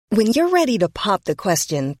When you're ready to pop the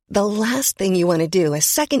question, the last thing you want to do is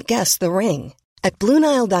second-guess the ring. At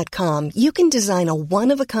BlueNile.com, you can design a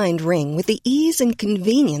one-of-a-kind ring with the ease and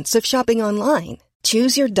convenience of shopping online.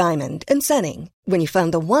 Choose your diamond and setting. When you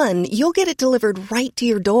find the one, you'll get it delivered right to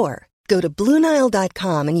your door. Go to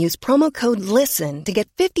BlueNile.com and use promo code LISTEN to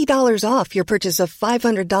get $50 off your purchase of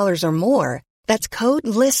 $500 or more. That's code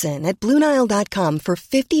LISTEN at BlueNile.com for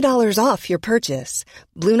 $50 off your purchase.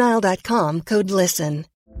 BlueNile.com, code LISTEN.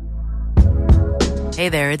 Hey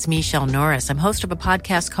there, it's Michelle Norris. I'm host of a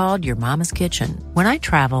podcast called Your Mama's Kitchen. When I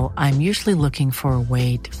travel, I'm usually looking for a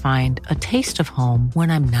way to find a taste of home when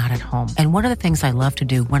I'm not at home. And one of the things I love to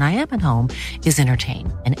do when I am at home is entertain.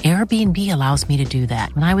 And Airbnb allows me to do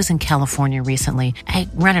that. When I was in California recently, I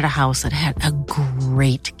rented a house that had a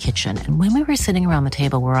great kitchen. And when we were sitting around the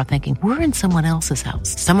table, we were all thinking, we're in someone else's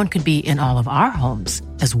house. Someone could be in all of our homes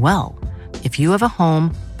as well. If you have a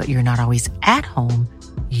home, but you're not always at home,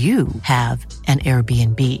 you have an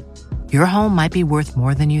Airbnb. Your home might be worth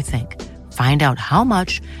more than you think. Find out how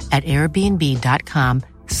much at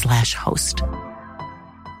airbnb.com/host.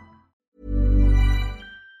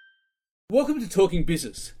 Welcome to Talking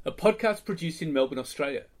Business, a podcast produced in Melbourne,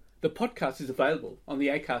 Australia. The podcast is available on the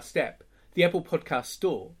Acast app, the Apple Podcast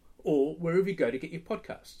Store, or wherever you go to get your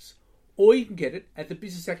podcasts. Or you can get it at the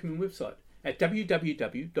Business Acumen website at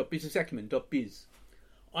www.businessacumen.biz.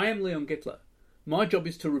 I am Leon Gettler. My job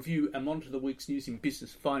is to review and monitor the week's news in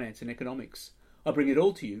business, finance and economics. I bring it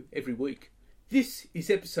all to you every week. This is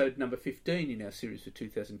episode number 15 in our series for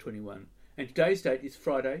 2021, and today's date is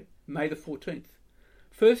Friday, May the 14th.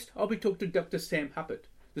 First, I'll be talking to Dr. Sam Huppert,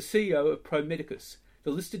 the CEO of Pro Medicus, the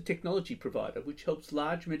listed technology provider which helps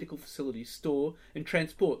large medical facilities store and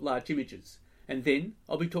transport large images. And then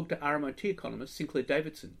I'll be talking to RMIT economist Sinclair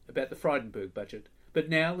Davidson about the Frydenberg budget. But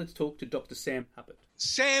now let's talk to Dr. Sam Huppert.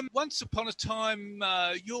 Sam, once upon a time,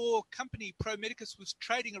 your company, Pro Medicus, was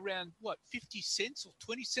trading around, 50 cents or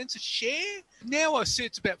 20 cents a share? Now I see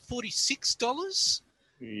it's about $46.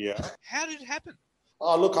 Yeah. How did it happen?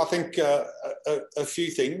 Oh, look, I think a few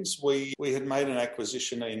things. We had made an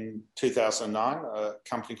acquisition in 2009, a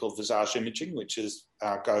company called Visage Imaging, which is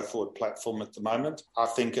our go-forward platform at the moment. I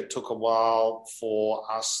think it took a while for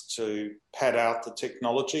us to pad out the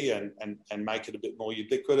technology and make it a bit more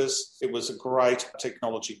ubiquitous. It was a great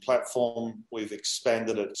technology platform. We've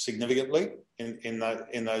expanded it significantly in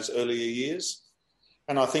those earlier years.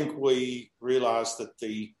 And I think we realised that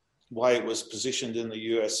the way it was positioned in the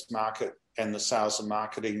US market and the sales and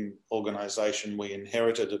marketing organisation we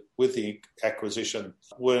inherited with the acquisition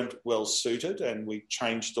weren't well suited, and we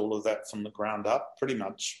changed all of that from the ground up, pretty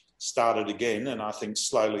much started again, and I think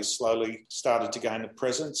slowly started to gain a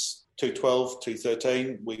presence. 2012,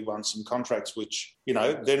 2013, we won some contracts which,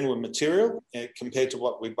 then were material compared to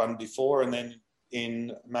what we'd won before, and then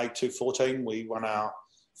in May 2014, we won our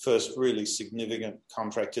first really significant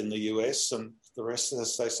contract in the US, and the rest,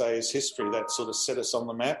 as they say, is history. That sort of set us on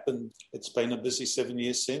the map, and it's been a busy 7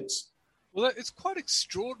 years since. Well, it's quite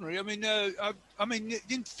extraordinary. I mean,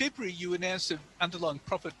 in February you announced an underlying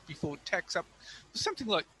profit before tax up something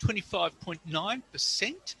like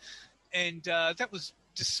 25.9%, and that was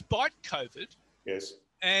despite COVID. Yes.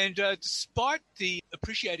 And despite the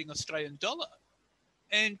appreciating Australian dollar.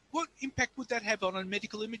 And what impact would that have on a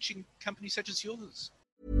medical imaging company such as yours?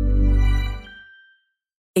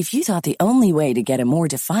 If you thought the only way to get a more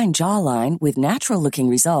defined jawline with natural-looking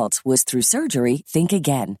results was through surgery, think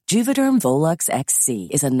again. Juvederm Volux XC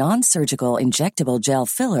is a non-surgical injectable gel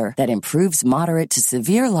filler that improves moderate to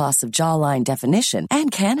severe loss of jawline definition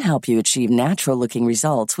and can help you achieve natural-looking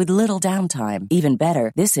results with little downtime. Even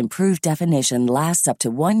better, this improved definition lasts up to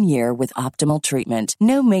 1 year with optimal treatment.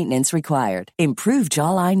 No maintenance required. Improve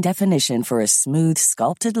jawline definition for a smooth,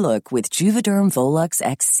 sculpted look with Juvederm Volux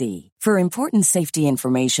XC. For important safety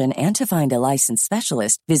information and to find a licensed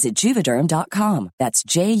specialist, visit Juvederm.com. That's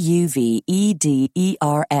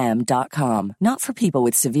JUVEDERM.com. Not for people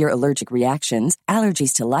with severe allergic reactions,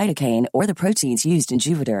 allergies to lidocaine, or the proteins used in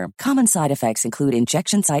Juvederm. Common side effects include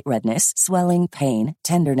injection site redness, swelling, pain,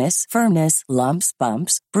 tenderness, firmness, lumps,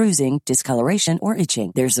 bumps, bruising, discoloration, or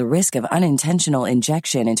itching. There's a risk of unintentional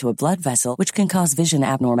injection into a blood vessel, which can cause vision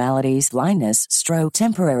abnormalities, blindness, stroke,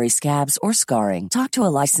 temporary scabs, or scarring. Talk to a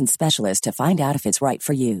licensed specialist to find out if it's right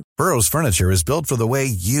for you. Burrow's furniture is built for the way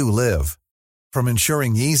you live. From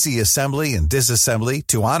ensuring easy assembly and disassembly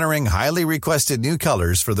to honoring highly requested new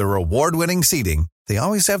colors for their award-winning seating, they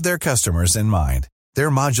always have their customers in mind. Their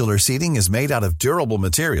modular seating is made out of durable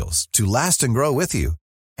materials to last and grow with you.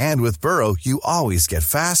 And with Burrow, you always get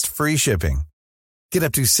fast, free shipping. Get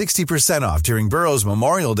up to 60% off during Burrow's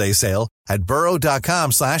Memorial Day sale at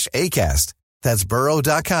burrow.com/ACAST. That's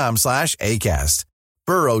burrow.com/ACAST.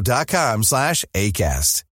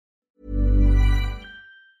 burrow.com/ACAST.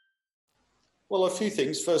 Well, a few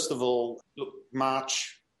things. First of all, look,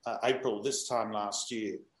 March, April this time last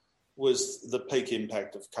year was the peak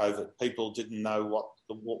impact of COVID. People didn't know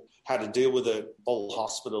how to deal with it. All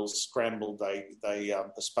hospitals scrambled. They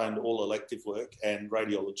postponed all elective work, and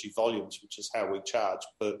radiology volumes, which is how we charge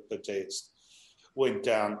per test, went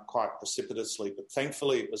down quite precipitously. But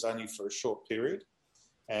thankfully, it was only for a short period.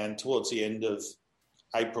 And towards the end of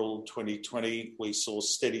April 2020, we saw a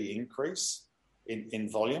steady increase in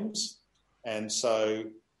volumes. And so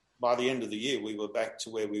by the end of the year, we were back to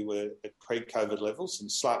where we were at pre-COVID levels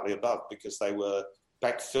and slightly above, because they were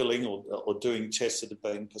backfilling or doing tests that had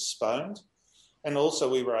been postponed. And also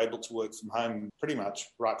we were able to work from home pretty much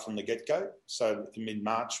right from the get-go. So in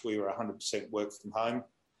mid-March, we were 100% work from home.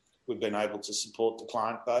 We've been able to support the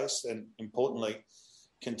client base and, importantly,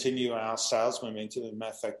 continue our sales momentum. As a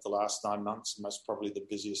matter of fact, the last 9 months are most probably the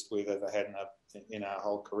busiest we've ever had in our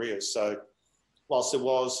whole career. So whilst there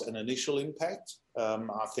was an initial impact,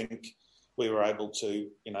 I think we were able to,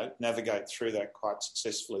 navigate through that quite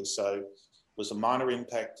successfully. So it was a minor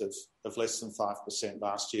impact of less than 5%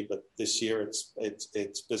 last year, but this year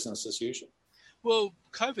it's business as usual. Well,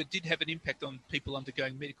 COVID did have an impact on people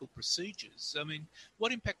undergoing medical procedures. I mean,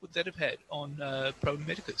 what impact would that have had on Pro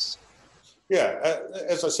Medicus? Yeah,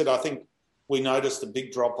 as I said, I think we noticed a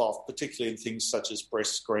big drop-off, particularly in things such as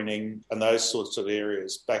breast screening and those sorts of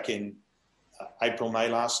areas back in April, May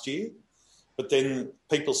last year. But then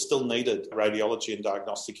people still needed radiology and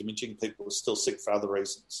diagnostic imaging. People were still sick for other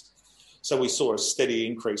reasons. So we saw a steady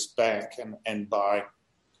increase back, and by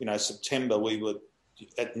September we were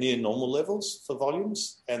at near normal levels for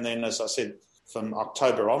volumes. And then, as I said, from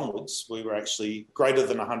October onwards, we were actually greater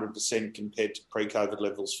than 100% compared to pre-COVID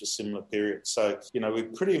levels for similar periods. So, we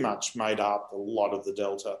pretty much made up a lot of the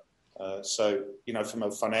delta. So, from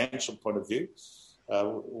a financial point of view,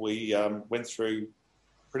 we went through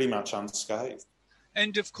pretty much unscathed.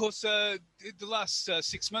 And of course, the last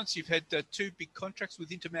 6 months, you've had 2 big contracts with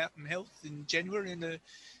Intermountain Health in January and a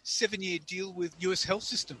 7-year deal with US Health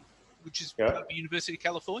System, which is part of the University of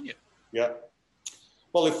California. Yeah.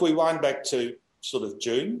 Well, if we wind back to sort of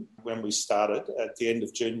June, when we started, at the end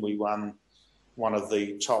of June, we won one of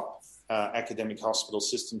the top academic hospital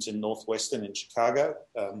systems in Northwestern in Chicago.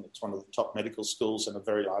 It's one of the top medical schools and a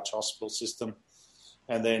very large hospital system.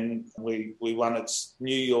 And then we won its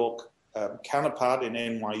New York counterpart in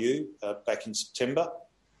NYU back in September.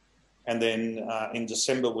 And then in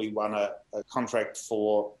December, we won a contract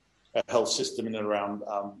for a health system in and around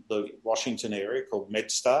the Washington area called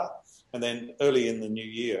MedStar. And then early in the new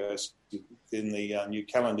year, in the new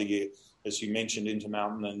calendar year, as you mentioned,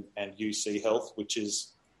 Intermountain and UC Health, which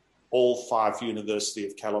is all 5 University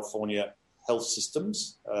of California health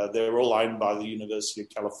systems. They're all owned by the University of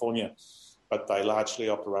California, but they largely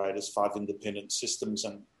operate as 5 independent systems,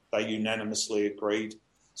 and they unanimously agreed.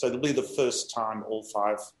 So it'll be the first time all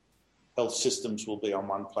 5 health systems will be on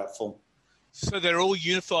one platform. So they're all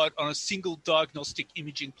unified on a single diagnostic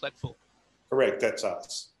imaging platform? Correct, that's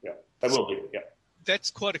us. Yeah, they will be, yeah.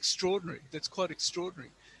 That's quite extraordinary.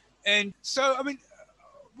 And so, I mean,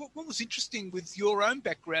 what was interesting with your own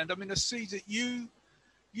background? I mean, I see that you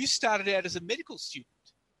started out as a medical student.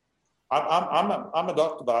 I'm a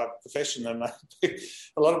doctor by profession, and a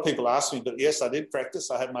lot of people ask me, but yes, I did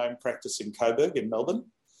practice. I had my own practice in Coburg in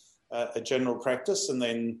Melbourne, a general practice, and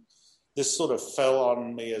then this sort of fell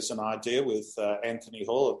on me as an idea with Anthony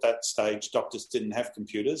Hall. At that stage, doctors didn't have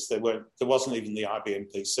computers. There wasn't even the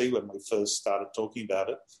IBM PC when we first started talking about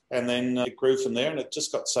it. And then it grew from there, and it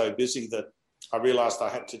just got so busy that I realised I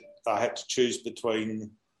had to choose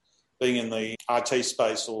between being in the IT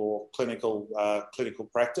space or clinical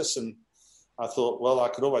practice. And I thought, well, I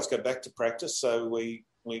could always go back to practice. So I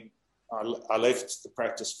left the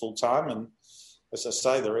practice full time, and as I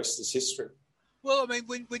say, the rest is history. Well, I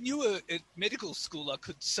mean, when you were at medical school, I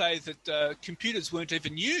could say that computers weren't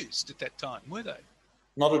even used at that time, were they?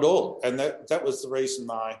 Not at all. And that was the reason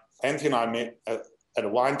Anthony and I met at a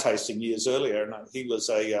wine tasting years earlier, and he was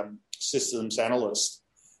a systems analyst.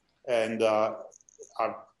 And I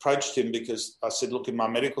approached him because I said, look, in my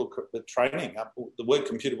medical training, the word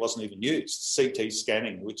computer wasn't even used. CT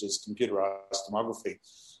scanning, which is computerized tomography,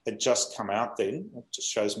 had just come out then. It just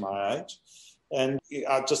shows my age. And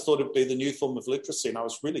I just thought it'd be the new form of literacy. And I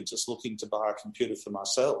was really just looking to buy a computer for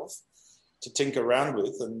myself to tinker around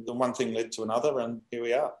with. And the one thing led to another, and here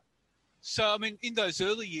we are. So, I mean, in those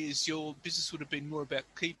early years, your business would have been more about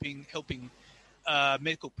helping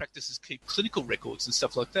medical practices keep clinical records and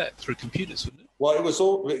stuff like that through computers, wouldn't it? Well,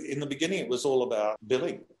 in the beginning, it was all about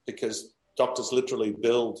billing, because doctors literally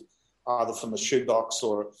build either from a shoebox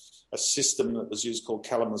or a system that was used called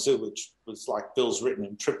Kalamazoo, which was like bills written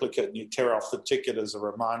in triplicate, and you tear off the ticket as a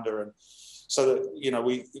reminder. And so that,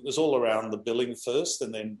 it was all around the billing first,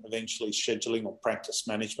 and then eventually scheduling or practice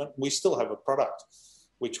management. We still have a product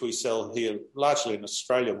which we sell here largely in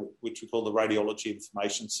Australia, which we call the Radiology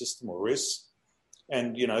Information System, or RIS.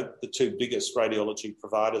 And, the two biggest radiology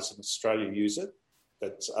providers in Australia use it.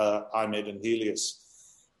 That's iMed and Healius.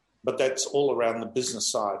 But that's all around the business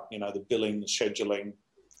side, the billing, the scheduling.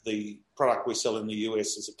 The product we sell in the US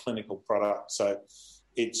is a clinical product. So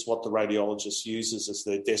it's what the radiologist uses as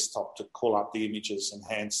their desktop to call up the images,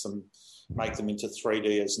 enhance them, make them into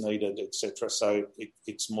 3D as needed, etc. So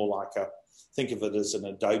it's more like think of it as an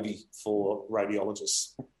Adobe for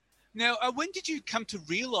radiologists. Now, when did you come to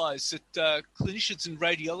realise that clinicians and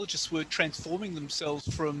radiologists were transforming themselves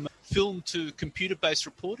from film to computer-based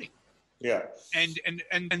reporting? Yeah.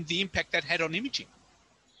 And the impact that had on imaging?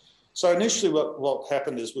 So initially what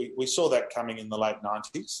happened is we saw that coming in the late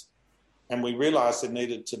 90s, and we realised there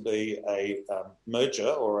needed to be a merger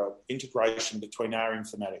or an integration between our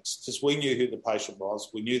informatics, because we knew who the patient was,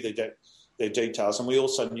 we knew their details, and we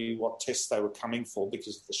also knew what tests they were coming for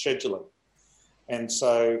because of the scheduling. And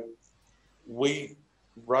so we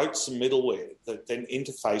wrote some middleware that then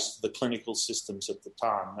interfaced to the clinical systems at the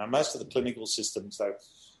time. Now, most of the clinical systems,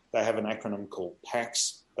 they have an acronym called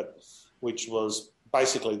PACS, which was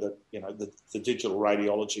basically the digital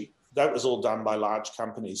radiology. That was all done by large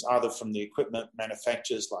companies, either from the equipment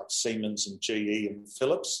manufacturers like Siemens and GE and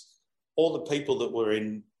Philips, or the people that were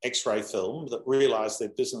in X-ray film that realised their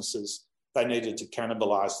businesses, they needed to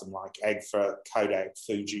cannibalise them, like Agfa, Kodak,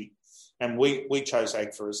 Fuji. And we chose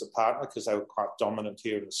Agfa as a partner because they were quite dominant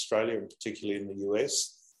here in Australia and particularly in the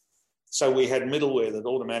US. So we had middleware that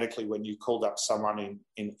automatically, when you called up someone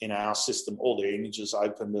in our system, all their images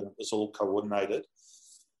opened and it was all coordinated.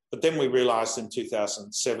 But then we realised in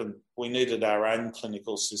 2007 we needed our own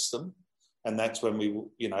clinical system, and that's when we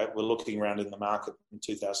were looking around in the market in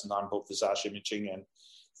 2009, bought Visage Imaging, and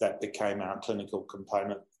that became our clinical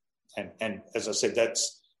component. And as I said,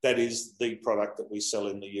 that is the product that we sell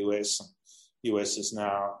in the US. And US is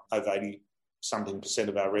now over 80-something%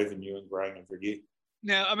 of our revenue and growing every year.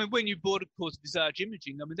 Now, when you bought, of course, Visage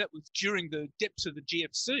Imaging, that was during the depths of the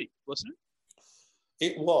GFC, wasn't it?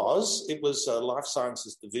 It was a life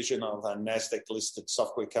sciences division of a NASDAQ-listed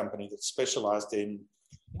software company that specialised in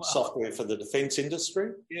software for the defence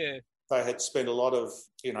industry. Yeah. They had spent a lot of,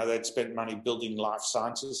 they'd spent money building life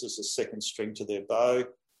sciences as a second string to their bow.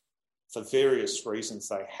 For various reasons,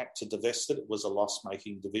 they had to divest it. It was a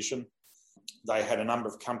loss-making division. They had a number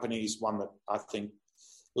of companies, one that I think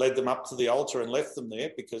led them up to the altar and left them there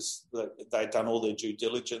because they'd done all their due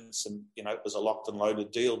diligence, and, it was a locked and loaded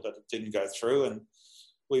deal, but it didn't go through. And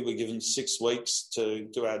we were given 6 weeks to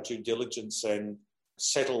do our due diligence and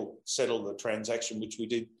settle the transaction, which we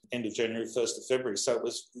did end of January, 1st of February. So it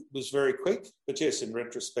was very quick. But yes, in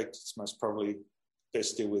retrospect, it's most probably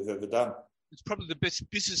best deal we've ever done. It's probably the best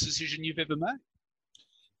business decision you've ever made.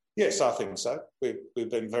 Yes, I think so. We've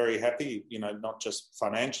been very happy, not just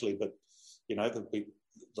financially, but,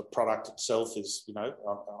 the product itself is,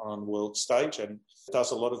 on world stage and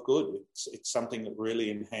does a lot of good. It's something that really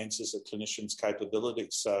enhances a clinician's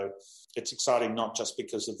capabilities. So it's exciting not just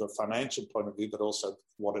because of the financial point of view, but also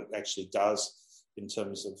what it actually does in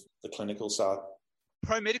terms of the clinical side.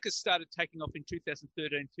 Pro Medicus started taking off in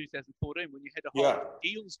 2013, 2014 when you had a whole lot of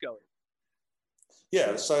deals going.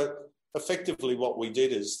 Yeah, so effectively what we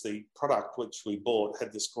did is the product which we bought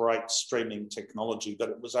had this great streaming technology, but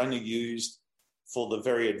it was only used for the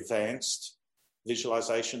very advanced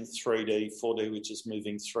visualization, 3D, 4D, which is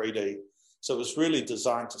moving 3D. So it was really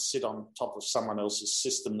designed to sit on top of someone else's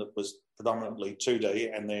system that was predominantly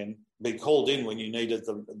 2D and then be called in when you needed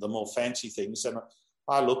the more fancy things. And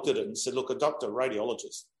I looked at it and said, look, a doctor,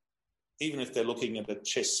 radiologist, even if they're looking at a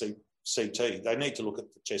chest CT, they need to look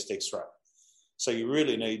at the chest X-ray. So you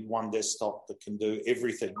really need one desktop that can do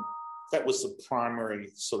everything. That was the primary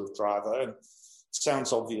sort of driver. And it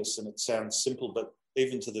sounds obvious and it sounds simple, but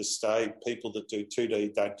even to this day, people that do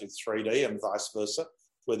 2D don't do 3D and vice versa.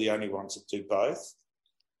 We're the only ones that do both.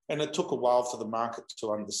 And it took a while for the market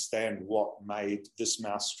to understand what made this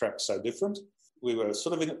mousetrap so different. We were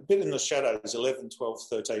sort of a bit in the shadows, 11, 12,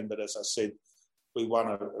 13, but as I said, we won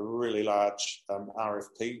a really large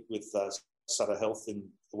RFP with Sutter Health in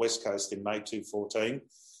the West Coast in May 2014.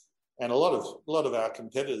 And a lot of our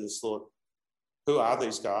competitors thought, who are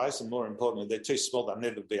these guys? And more importantly, they're too small, they'll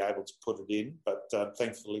never be able to put it in. But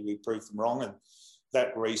thankfully, we proved them wrong, and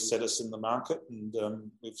that reset us in the market, and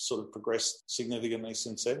we've sort of progressed significantly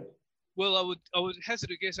since then. Well, I would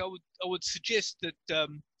hazard a guess. I would suggest that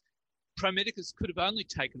Pro Medicus could have only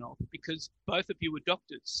taken off because both of you were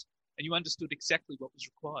doctors and you understood exactly what was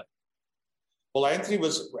required. Well, Anthony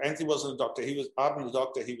wasn't a doctor. I'm a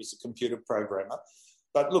doctor. He was a computer programmer.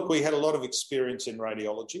 But look, we had a lot of experience in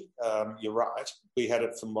radiology. You're right. We had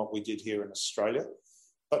it from what we did here in Australia.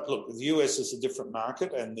 But look, the US is a different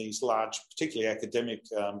market, and these large, particularly academic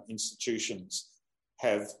institutions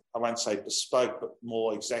have, I won't say bespoke, but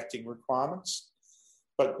more exacting requirements.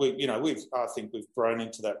 But I think we've grown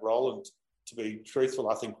into that role. And to be truthful,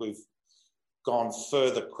 I think we've gone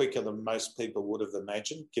further quicker than most people would have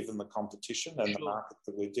imagined, given the competition and the market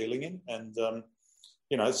that we're dealing in. And,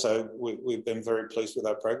 so we've been very pleased with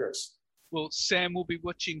our progress. Well, Sam will be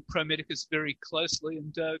watching Pro Medicus very closely,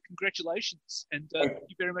 and congratulations. And thank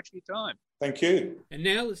you very much for your time. Thank you. And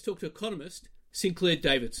now let's talk to economist Sinclair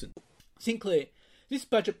Davidson. Sinclair, this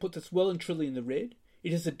budget puts us well and truly in the red.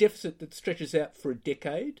 It has a deficit that stretches out for a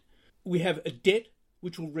decade. We have a debt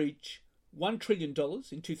which will reach $1 trillion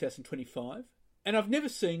in 2025. And I've never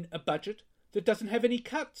seen a budget that doesn't have any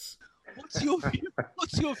cuts. What's your view?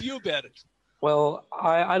 What's your view about it? Well,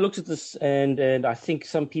 I looked at this and I think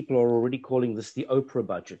some people are already calling this the Oprah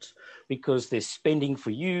budget because they're spending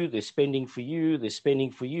for you, they're spending for you, they're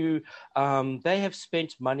spending for you. They have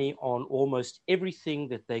spent money on almost everything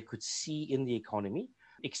that they could see in the economy,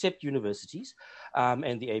 except universities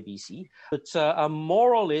and the ABC. But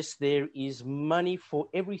more or less, there is money for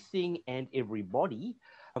everything and everybody.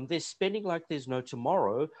 They're spending like there's no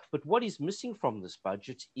tomorrow. But what is missing from this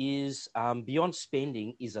budget is, beyond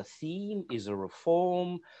spending, is a theme, is a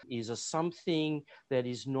reform, is a something that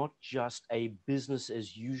is not just a business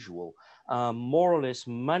as usual. More or less,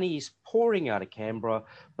 money is pouring out of Canberra,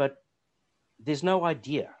 but there's no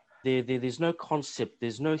idea. There's no concept,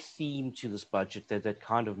 there's no theme to this budget that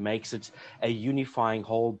kind of makes it a unifying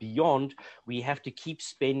whole beyond we have to keep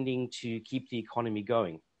spending to keep the economy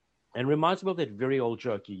going. And reminds me of that very old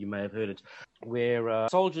joke, you may have heard it, where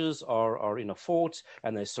soldiers are in a fort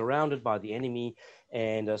and they're surrounded by the enemy,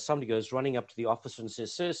 and somebody goes running up to the officer and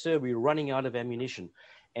says, Sir, we're running out of ammunition.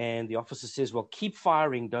 And the officer says, well, keep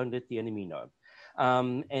firing, don't let the enemy know.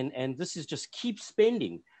 And this is just keep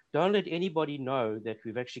spending. Don't let anybody know that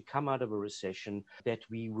we've actually come out of a recession, that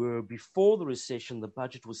we were before the recession, the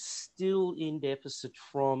budget was still in deficit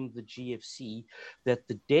from the GFC, that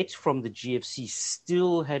the debt from the GFC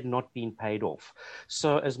still had not been paid off.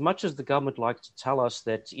 So as much as the government liked to tell us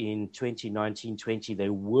that in 2019-20 they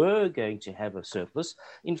were going to have a surplus,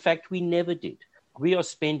 in fact, we never did. We are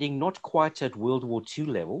spending not quite at World War II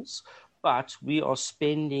levels, but we are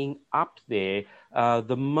spending up there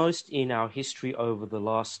the most in our history over the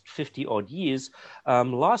last 50-odd years.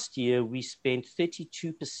 Last year, we spent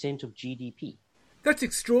 32% of GDP. That's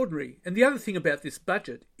extraordinary. And the other thing about this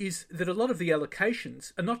budget is that a lot of the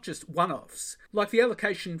allocations are not just one-offs. Like the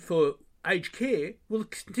allocation for aged care will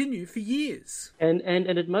continue for years. And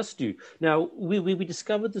it must do. Now, we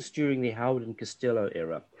discovered this during the Howard and Costello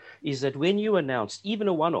era, is that when you announce even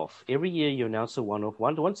a one-off, every year you announce a one-off,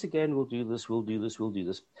 once again, we'll do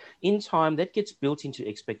this. In time, that gets built into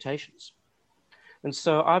expectations. And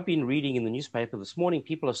so I've been reading in the newspaper this morning,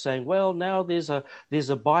 people are saying, well, now there's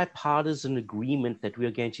a bipartisan agreement that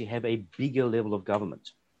we're going to have a bigger level of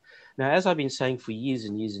government. Now, as I've been saying for years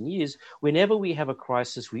and years and years, whenever we have a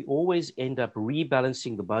crisis, we always end up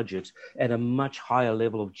rebalancing the budget at a much higher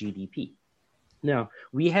level of GDP. Now,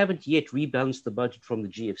 we haven't yet rebalanced the budget from the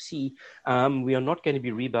GFC. We are not going to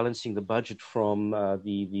be rebalancing the budget from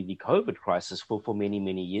the COVID crisis for many,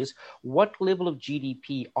 many years. What level of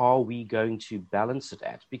GDP are we going to balance it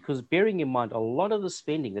at? Because bearing in mind, a lot of the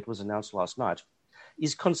spending that was announced last night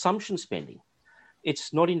is consumption spending.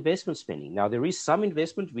 It's not investment spending. Now, there is some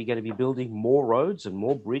investment. We're going to be building more roads and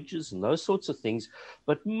more bridges and those sorts of things.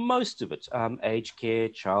 But most of it, aged care,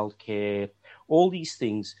 child care, all these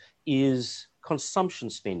things is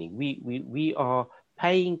consumption spending. We are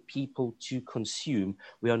paying people to consume.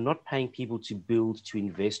 We are not paying people to build, to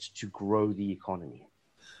invest, to grow the economy.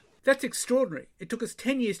 That's extraordinary. It took us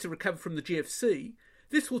 10 years to recover from the GFC.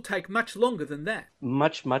 This will take much longer than that.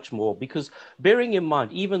 Much, much more. Because bearing in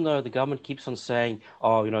mind, even though the government keeps on saying,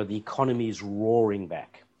 the economy is roaring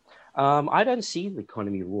back, I don't see the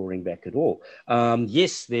economy roaring back at all.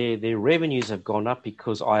 Yes, their revenues have gone up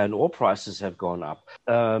because iron ore prices have gone up.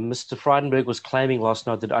 Mr. Frydenberg was claiming last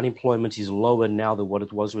night that unemployment is lower now than what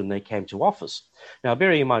it was when they came to office. Now,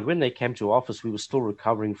 bearing in mind, when they came to office, we were still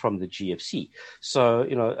recovering from the GFC. So,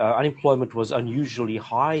 unemployment was unusually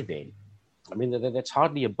high then. I mean, that's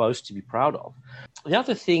hardly a boast to be proud of. The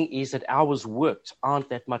other thing is that hours worked aren't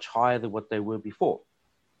that much higher than what they were before.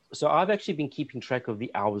 So I've actually been keeping track of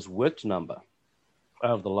the hours worked number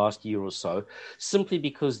over the last year or so, simply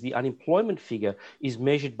because the unemployment figure is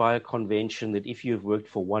measured by a convention that if you've worked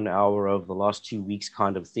for 1 hour over the last 2 weeks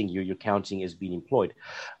kind of thing, you're counting as being employed.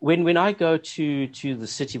 When I go to the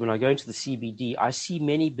city, when I go into the CBD, I see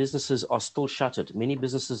many businesses are still shuttered. Many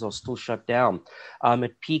businesses are still shut down.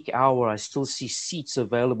 At peak hour, I still see seats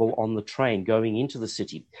available on the train going into the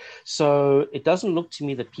city. So it doesn't look to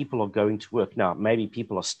me that people are going to work. Now, maybe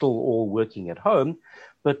people are still all working at home,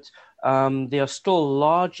 but there are still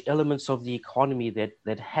large elements of the economy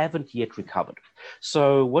that haven't yet recovered.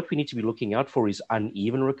 So what we need to be looking out for is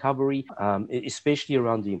uneven recovery, especially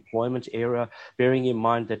around the employment area, bearing in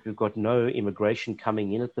mind that we've got no immigration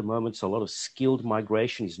coming in at the moment. So a lot of skilled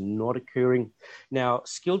migration is not occurring. Now,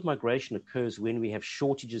 skilled migration occurs when we have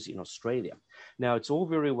shortages in Australia. Now, it's all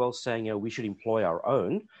very well saying we should employ our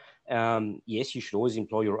own. Yes, you should always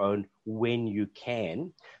employ your own when you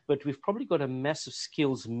can, but we've probably got a massive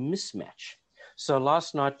skills mismatch. So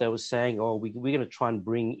last night they were saying, we're going to try and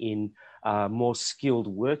bring in more skilled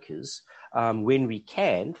workers when we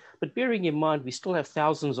can, but bearing in mind we still have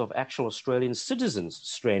thousands of actual Australian citizens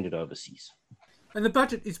stranded overseas. And the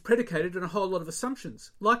budget is predicated on a whole lot of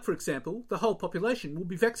assumptions, like, for example, the whole population will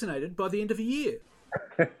be vaccinated by the end of the year.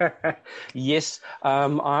 Yes,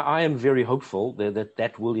 I am very hopeful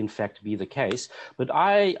that will in fact be the case. But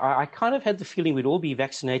I kind of had the feeling we'd all be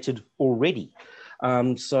vaccinated already.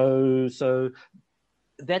 So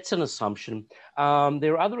that's an assumption.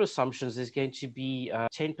 There are other assumptions. There's going to be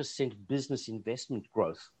 10% business investment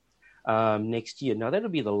growth next year. Now, that'll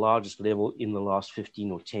be the largest level in the last 10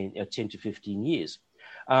 to 15 years.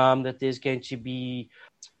 That there's going to be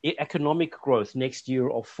economic growth next year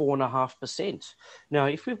of 4.5%. Now,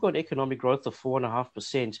 if we've got economic growth of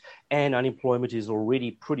 4.5% and unemployment is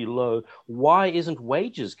already pretty low, why isn't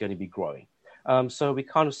wages going to be growing? So we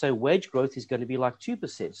kind of say wage growth is going to be like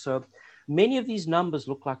 2%. So many of these numbers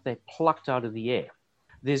look like they're plucked out of the air.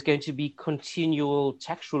 There's going to be continual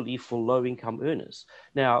tax relief for low-income earners.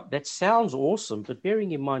 Now, that sounds awesome, but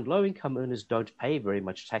bearing in mind, low-income earners don't pay very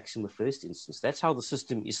much tax in the first instance. That's how the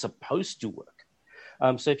system is supposed to work.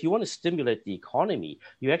 So if you want to stimulate the economy,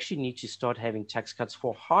 you actually need to start having tax cuts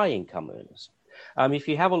for high-income earners. If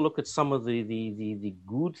you have a look at some of the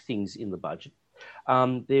good things in the budget,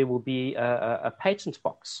 there will be a patent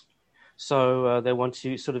box. So they want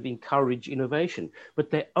to sort of encourage innovation, but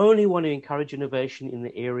they only want to encourage innovation in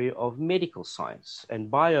the area of medical science and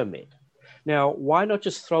biomed. Now, why not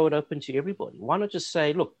just throw it open to everybody? Why not just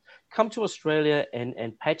say, look, come to Australia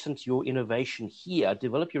and patent your innovation here,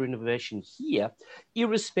 develop your innovation here,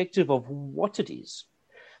 irrespective of what it is.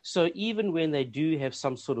 So even when they do have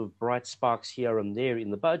some sort of bright sparks here and there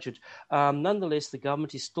in the budget, nonetheless, the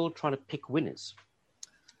government is still trying to pick winners,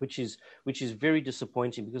 which is very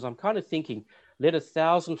disappointing, because I'm kind of thinking, let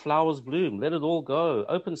 1,000 flowers bloom, let it all go,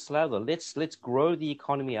 open slather, let's grow the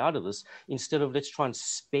economy out of this instead of let's try and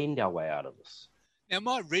spend our way out of this. Now,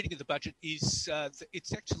 my reading of the budget is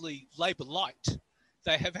it's actually Labor light.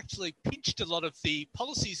 They have actually pinched a lot of the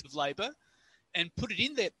policies of Labor and put it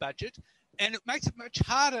in their budget, and it makes it much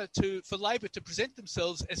harder for Labor to present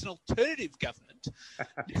themselves as an alternative government.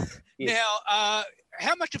 Yes. Now,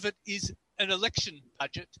 how much of it is an election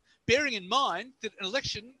budget, bearing in mind that an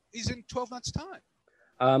election is in 12 months' time?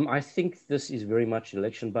 I think this is very much an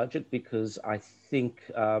election budget, because I think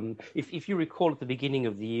if you recall at the beginning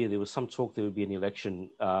of the year, there was some talk there would be an election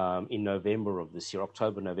in November of this year,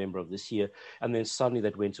 October, November of this year, and then suddenly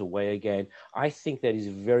that went away again. I think that is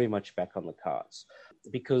very much back on the cards.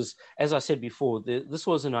 Because, as I said before, this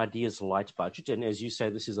was an ideas light budget, and as you say,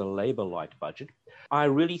 this is a Labor light budget. I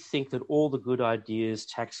really think that all the good ideas,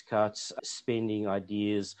 tax cuts, spending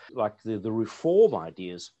ideas, like the reform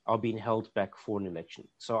ideas, are being held back for an election.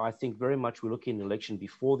 So I think very much we're looking at an election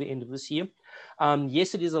before the end of this year.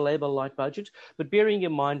 Yes, it is a Labor light budget, but bearing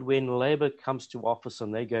in mind when Labor comes to office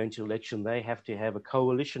and they go into election, they have to have a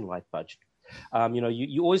coalition light budget.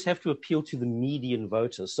 You always have to appeal to the median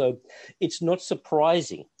voter. So it's not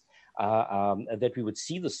surprising that we would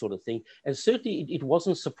see this sort of thing. And certainly it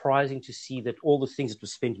wasn't surprising to see that all the things that were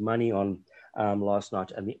spent money on last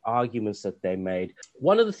night and the arguments that they made.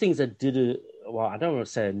 One of the things that did, I don't want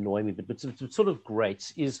to say annoy me, but it's sort of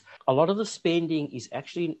great, is a lot of the spending is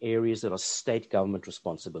actually in areas that are state government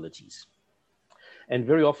responsibilities. And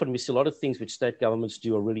very often we see a lot of things which state governments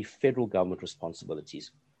do are really federal government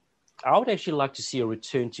responsibilities. I would actually like to see a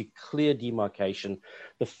return to clear demarcation.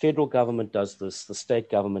 The federal government does this, the state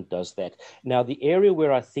government does that. Now, the area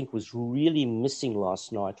where I think was really missing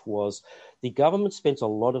last night was the government spent a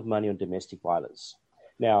lot of money on domestic violence.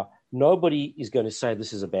 Now, nobody is going to say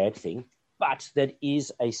this is a bad thing. but that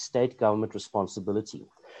is a state government responsibility.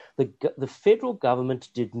 The federal government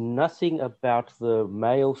did nothing about the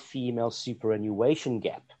male-female superannuation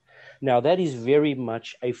gap. Now, that is very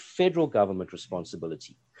much a federal government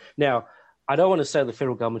responsibility. Now, I don't want to say the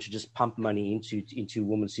federal government should just pump money into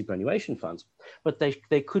women's superannuation funds, but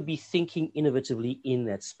they could be thinking innovatively in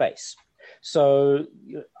that space. So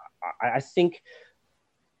I think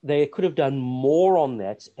they could have done more on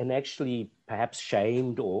that and actually perhaps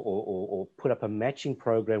shamed or put up a matching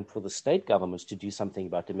program for the state governments to do something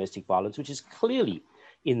about domestic violence, which is clearly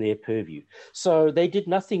in their purview. So they did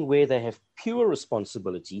nothing where they have pure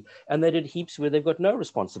responsibility, and they did heaps where they've got no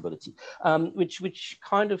responsibility, which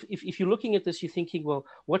kind of, if you're looking at this, you're thinking, well,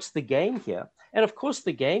 what's the game here? And of course,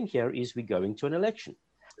 the game here is we're going to an election.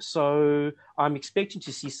 So I'm expecting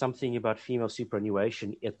to see something about female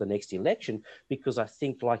superannuation at the next election, because I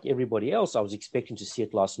think, like everybody else, I was expecting to see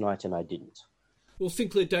it last night and I didn't. Well,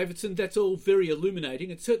 Sinclair Davidson, that's all very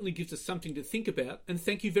illuminating. It certainly gives us something to think about, and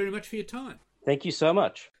thank you very much for your time. Thank you so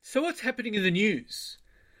much. So what's happening in the news?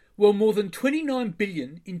 Well, more than $29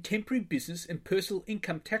 billion in temporary business and personal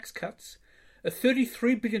income tax cuts, a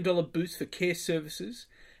 $33 billion boost for care services,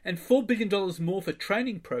 and $4 billion more for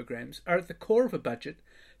training programs are at the core of a budget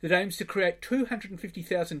that aims to create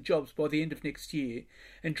 250,000 jobs by the end of next year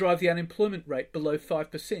and drive the unemployment rate below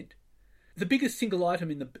 5%. The biggest single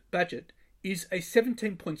item in the budget is a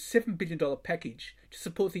 $17.7 billion package to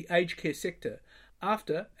support the aged care sector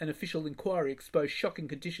after an official inquiry exposed shocking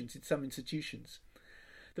conditions in some institutions.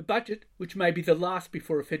 The budget, which may be the last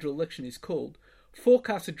before a federal election is called,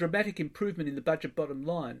 forecasts a dramatic improvement in the budget bottom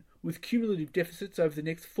line, with cumulative deficits over the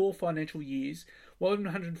next 4 financial years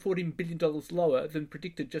 $114 billion lower than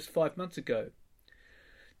predicted just 5 months ago.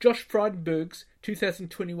 Josh Frydenberg's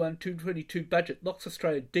 2021-2022 budget locks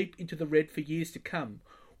Australia deep into the red for years to come,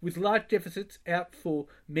 with large deficits out for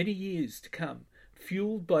many years to come,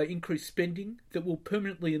 fuelled by increased spending that will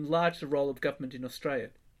permanently enlarge the role of government in Australia.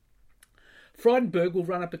 Frydenberg will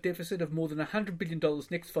run up a deficit of more than $100 billion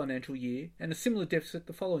next financial year and a similar deficit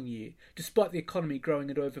the following year, despite the economy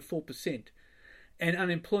growing at over 4% and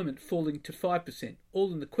unemployment falling to 5%,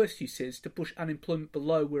 all in the quest, he says, to push unemployment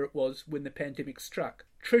below where it was when the pandemic struck.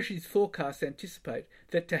 Treasury's forecasts anticipate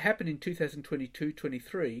that to happen in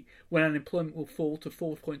 2022-23, when unemployment will fall to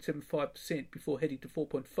 4.75% before heading to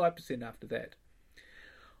 4.5% after that.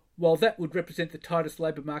 While that would represent the tightest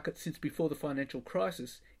labour market since before the financial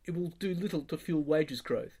crisis, it will do little to fuel wages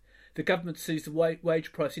growth. The government sees the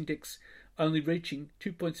wage price index only reaching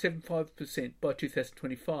 2.75% by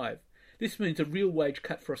 2025. This means a real wage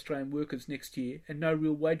cut for Australian workers next year and no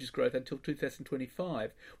real wages growth until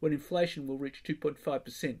 2025, when inflation will reach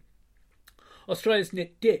 2.5%. Australia's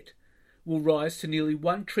net debt will rise to nearly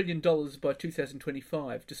 $1 trillion by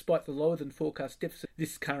 2025, despite the lower than forecast deficit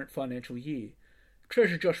this current financial year.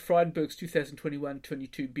 Treasurer Josh Frydenberg's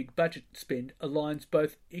 2021-22 big budget spend aligns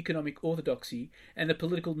both economic orthodoxy and the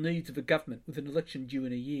political needs of a government with an election due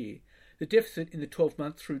in a year. The deficit in the 12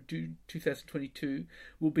 months through June 2022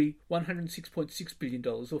 will be $106.6 billion,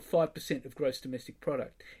 or 5% of gross domestic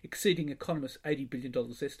product, exceeding economists' $80 billion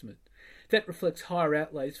estimate. That reflects higher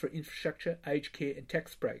outlays for infrastructure, aged care and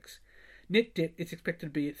tax breaks. Net debt is expected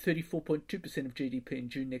to be at 34.2% of GDP in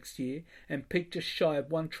June next year and peak just shy of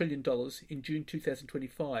 $1 trillion in June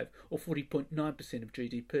 2025, or 40.9% of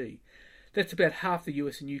GDP. That's about half the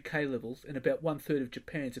US and UK levels and about one-third of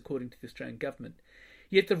Japan's, according to the Australian government.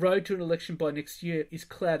 Yet the road to an election by next year is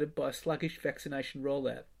clouded by a sluggish vaccination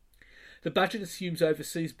rollout. The budget assumes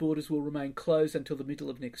overseas borders will remain closed until the middle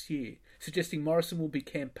of next year, suggesting Morrison will be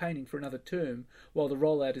campaigning for another term while the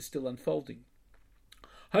rollout is still unfolding.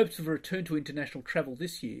 Hopes of a return to international travel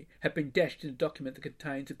this year have been dashed in a document that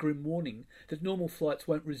contains a grim warning that normal flights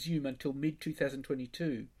won't resume until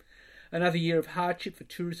mid-2022. Another year of hardship for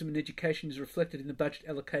tourism and education is reflected in the budget,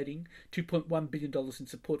 allocating $2.1 billion in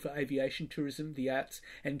support for aviation, tourism, the arts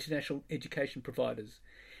and international education providers.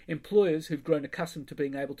 Employers who've grown accustomed to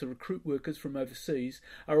being able to recruit workers from overseas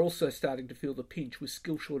are also starting to feel the pinch, with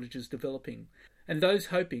skill shortages developing. And those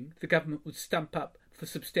hoping the government would stump up for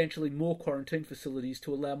substantially more quarantine facilities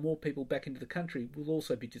to allow more people back into the country will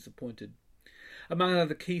also be disappointed. Among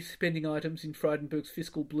other key spending items in Frydenberg's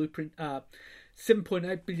fiscal blueprint are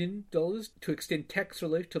 $7.8 billion to extend tax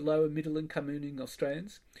relief to lower middle-income earning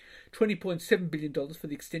Australians, $20.7 billion for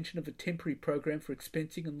the extension of a temporary program for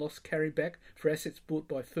expensing and loss carryback for assets bought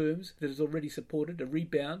by firms that has already supported a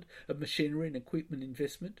rebound of machinery and equipment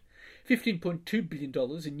investment, $15.2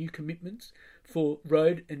 billion in new commitments for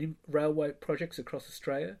road and railway projects across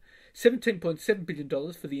Australia, $17.7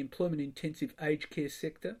 billion for the employment-intensive aged care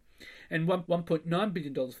sector, and $1.9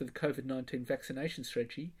 billion for the COVID-19 vaccination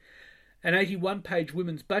strategy, An 81-page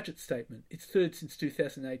women's budget statement, its third since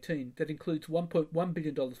 2018, that includes $1.1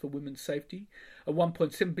 billion for women's safety, a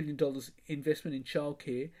 $1.7 billion investment in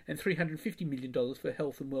childcare, and $350 million for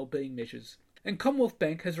health and wellbeing measures. And Commonwealth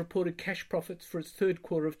Bank has reported cash profits for its third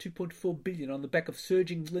quarter of $2.4 billion on the back of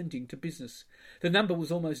surging lending to business. The number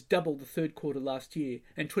was almost double the third quarter last year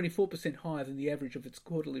and 24% higher than the average of its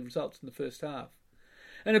quarterly results in the first half.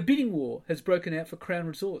 And a bidding war has broken out for Crown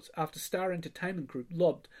Resorts after Star Entertainment Group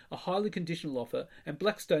lobbed a highly conditional offer and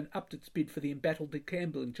Blackstone upped its bid for the embattled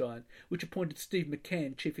gambling giant, which appointed Steve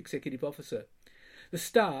McCann Chief Executive Officer. The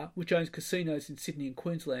Star, which owns casinos in Sydney and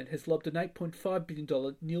Queensland, has lobbed an $8.5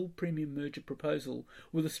 billion nil premium merger proposal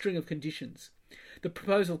with a string of conditions. The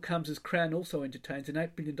proposal comes as Crown also entertains an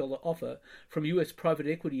 $8 billion offer from US private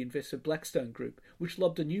equity investor Blackstone Group, which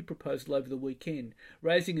lobbed a new proposal over the weekend,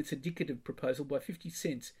 raising its indicative proposal by 50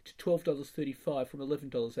 cents to $12.35 from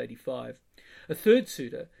 $11.85. A third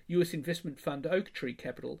suitor, US investment fund Oaktree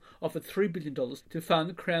Capital, offered $3 billion to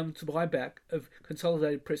fund Crown's buyback of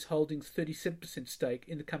Consolidated Press Holdings' 37% stake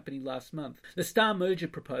in the company last month. The Star merger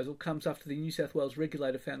proposal comes after the New South Wales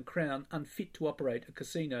regulator found Crown unfit to operate a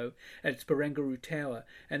casino at its Barangaroo Tower,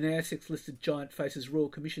 and the ASX-listed giant faces royal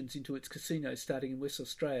commissions into its casinos starting in West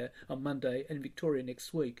Australia on Monday and Victoria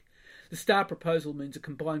next week. The Star proposal means a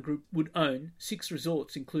combined group would own 6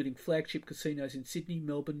 resorts, including flagship casinos in Sydney,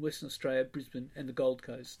 Melbourne, Western Australia, Brisbane and the Gold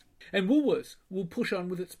Coast. And Woolworths will push on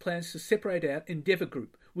with its plans to separate out Endeavour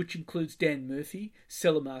Group, which includes Dan Murphy,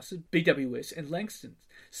 Cellarmaster, BWS and Langston,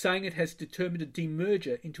 saying it has determined a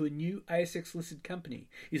demerger into a new ASX-listed company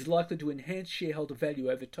is likely to enhance shareholder value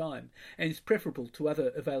over time and is preferable to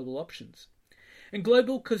other available options. And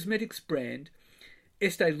global cosmetics brand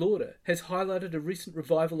Estee Lauder has highlighted a recent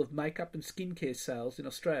revival of makeup and skincare sales in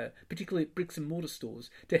Australia, particularly at bricks and mortar stores,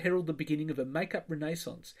 to herald the beginning of a makeup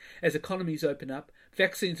renaissance as economies open up,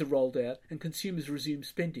 vaccines are rolled out and consumers resume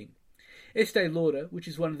spending. Estee Lauder, which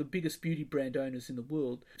is one of the biggest beauty brand owners in the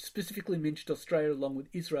world, specifically mentioned Australia along with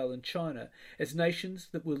Israel and China as nations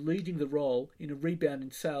that were leading the role in a rebound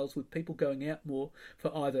in sales, with people going out more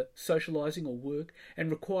for either socialising or work and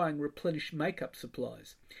requiring replenished makeup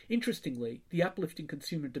supplies. Interestingly, the uplift in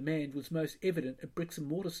consumer demand was most evident at bricks and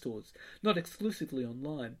mortar stores, not exclusively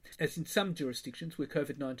online, as in some jurisdictions where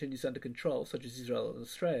COVID-19 is under control, such as Israel and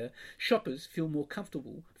Australia, shoppers feel more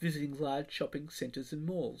comfortable visiting large shopping centres and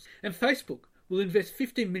malls. And Facebook will invest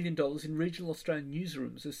 $15 million in regional Australian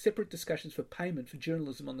newsrooms as separate discussions for payment for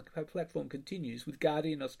journalism on the platform continues with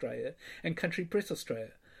Guardian Australia and Country Press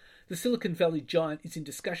Australia. The Silicon Valley giant is in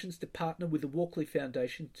discussions to partner with the Walkley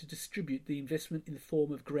Foundation to distribute the investment in the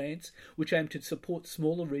form of grants which aim to support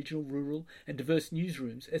smaller regional, rural and diverse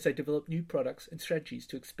newsrooms as they develop new products and strategies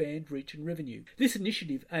to expand reach and revenue. This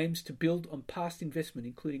initiative aims to build on past investment,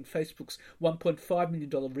 including Facebook's $1.5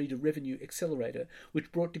 million Reader Revenue Accelerator,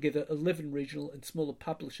 which brought together 11 regional and smaller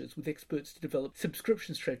publishers with experts to develop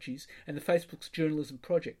subscription strategies, and the Facebook's Journalism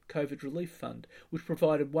Project COVID Relief Fund, which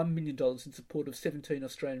provided $1 million in support of 17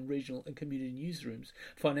 Australian regional and community newsrooms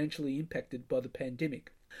financially impacted by the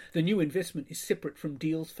pandemic. The new investment is separate from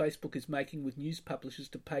deals Facebook is making with news publishers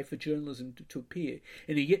to pay for journalism to appear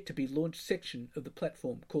in a yet-to-be-launched section of the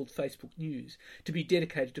platform called Facebook News, to be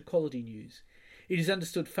dedicated to quality news. It is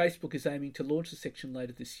understood Facebook is aiming to launch the section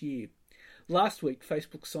later this year. Last week,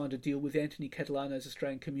 Facebook signed a deal with Anthony Catalano's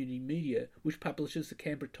Australian Community Media, which publishes the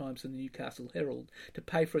Canberra Times and the Newcastle Herald, to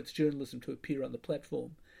pay for its journalism to appear on the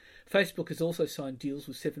platform. Facebook has also signed deals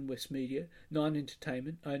with Seven West Media, Nine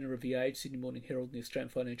Entertainment, owner of The Age, Sydney Morning Herald and the Australian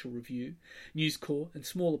Financial Review, News Corp and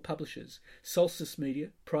smaller publishers, Solstice Media,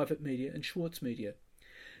 Private Media and Schwartz Media.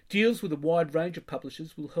 Deals with a wide range of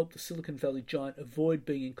publishers will help the Silicon Valley giant avoid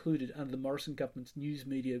being included under the Morrison government's News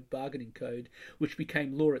Media Bargaining Code, which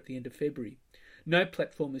became law at the end of February. No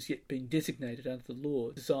platform has yet been designated under the law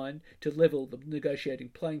designed to level the negotiating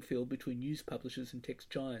playing field between news publishers and tech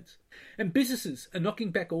giants. And businesses are knocking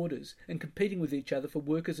back orders and competing with each other for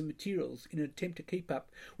workers and materials in an attempt to keep up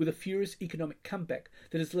with a furious economic comeback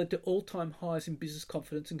that has led to all-time highs in business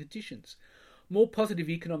confidence and conditions. More positive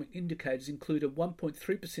economic indicators include a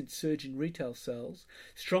 1.3% surge in retail sales,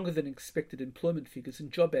 stronger than expected employment figures and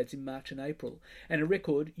job ads in March and April, and a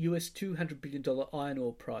record US $200 billion iron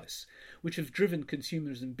ore price, which have driven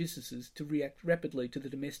consumers and businesses to react rapidly to the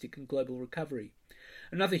domestic and global recovery.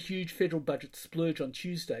 Another huge federal budget splurge on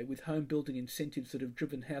Tuesday, with home building incentives that have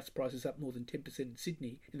driven house prices up more than 10% in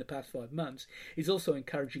Sydney in the past 5 months, is also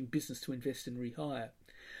encouraging business to invest and rehire.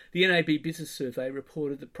 The NAB Business Survey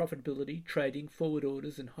reported that profitability, trading, forward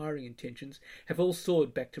orders and hiring intentions have all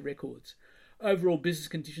soared back to records. Overall business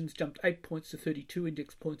conditions jumped 8 points to 32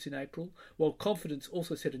 index points in April, while confidence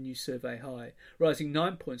also set a new survey high, rising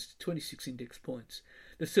 9 points to 26 index points.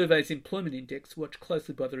 The survey's employment index, watched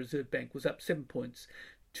closely by the Reserve Bank, was up 7 points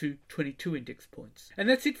to 22 index points. And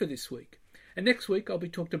that's it for this week. And next week I'll be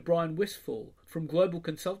talking to Brian Westfall from global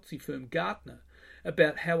consultancy firm Gartner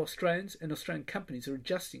about how Australians and Australian companies are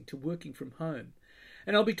adjusting to working from home.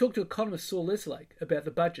 And I'll be talking to economist Saul Leslake about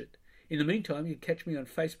the budget. In the meantime, you can catch me on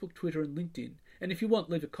Facebook, Twitter and LinkedIn. And if you want,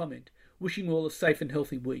 leave a comment. Wishing you all a safe and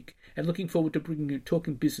healthy week, and looking forward to bringing you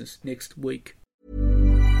Talking Business next week.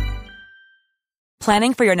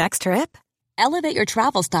 Planning for your next trip? Elevate your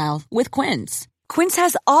travel style with Quince. Quince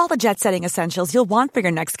has all the jet-setting essentials you'll want for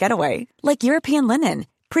your next getaway, like European linen,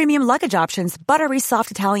 premium luggage options, buttery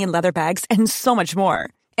soft Italian leather bags, and so much more.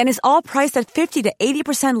 And is all priced at 50 to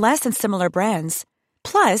 80% less than similar brands.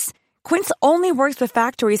 Plus, Quince only works with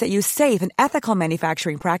factories that use safe and ethical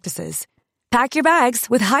manufacturing practices. Pack your bags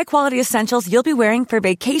with high-quality essentials you'll be wearing for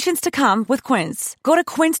vacations to come with Quince. Go to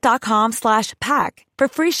quince.com/pack for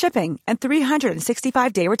free shipping and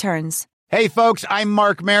 365-day returns. Hey, folks, I'm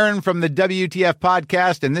Mark Maron from the WTF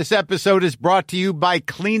Podcast, and this episode is brought to you by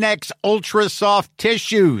Kleenex Ultra Soft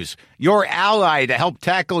Tissues, your ally to help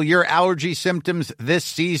tackle your allergy symptoms this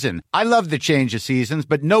season. I love the change of seasons,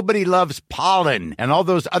 but nobody loves pollen and all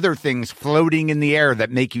those other things floating in the air that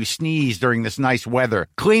make you sneeze during this nice weather.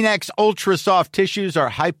 Kleenex Ultra Soft Tissues are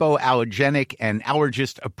hypoallergenic and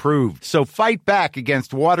allergist approved, so fight back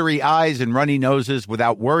against watery eyes and runny noses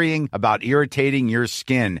without worrying about irritating your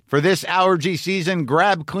skin. For this allergy season,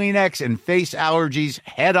 grab Kleenex and face allergies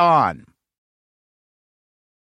head on.